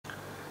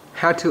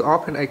how to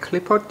open a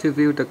clipboard to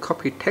view the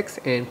copied text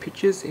and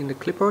pictures in the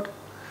clipboard.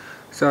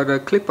 So the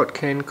clipboard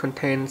can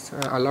contain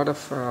a lot of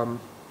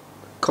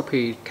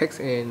copied text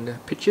and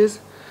pictures,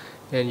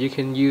 and you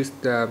can use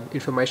the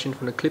information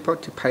from the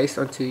clipboard to paste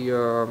onto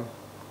your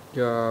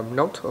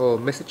note or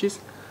messages.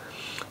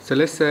 So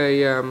let's say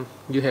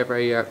you have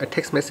a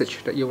text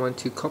message that you want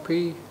to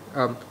copy,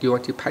 you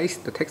want to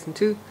paste the text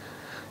into,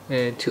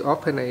 and to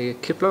open a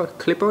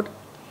clipboard,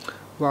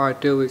 what I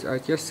do is I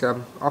just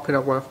open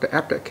up one of the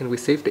apps that can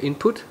receive the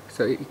input.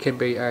 So it can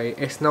be a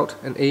S-note,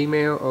 an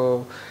email,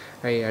 or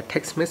a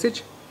text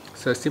message.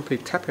 So simply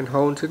tap and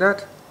hold to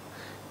that,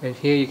 and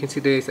here you can see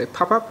there is a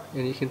pop-up,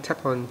 and you can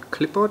tap on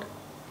clipboard.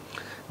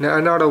 Now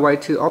another way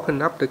to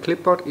open up the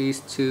clipboard is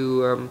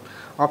to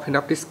open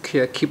up this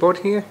keyboard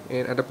here,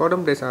 and at the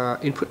bottom there's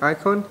an input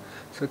icon.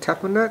 So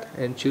tap on that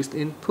and choose the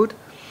input.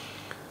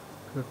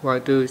 What I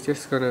do is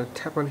just gonna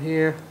tap on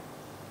here.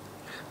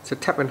 So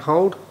tap and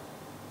hold.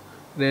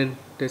 Then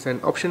there's an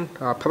option,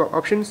 pop-up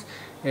options,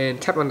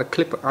 and tap on the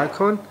clipboard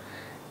icon,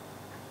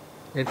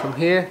 and from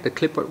here the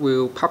clipboard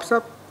will pops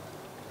up.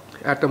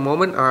 At the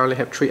moment I only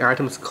have 3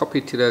 items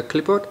copied to the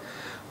clipboard.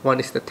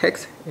 One is the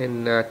text,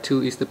 and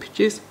 2 is the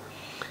pictures.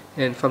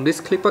 And from this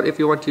clipboard, if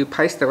you want to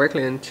paste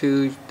directly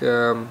into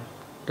the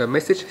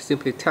message,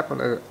 simply tap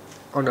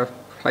on a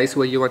place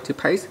where you want to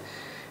paste,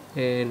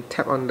 and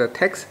tap on the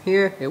text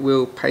here. It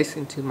will paste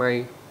into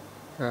my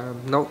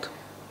note.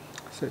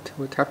 So it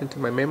will tap into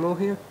my memo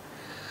here.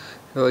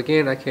 So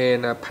again, I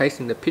can paste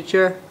in the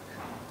picture,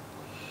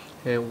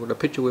 and the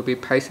picture will be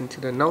pasted into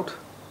the note.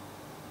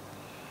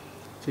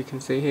 So you can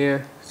see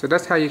here. So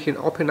that's how you can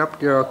open up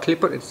your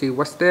clipboard and see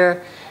what's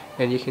there,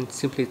 and you can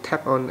simply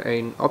tap on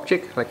an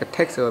object like a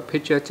text or a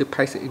picture to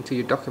paste it into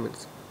your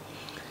documents.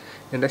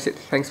 And that's it.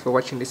 Thanks for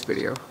watching this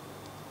video.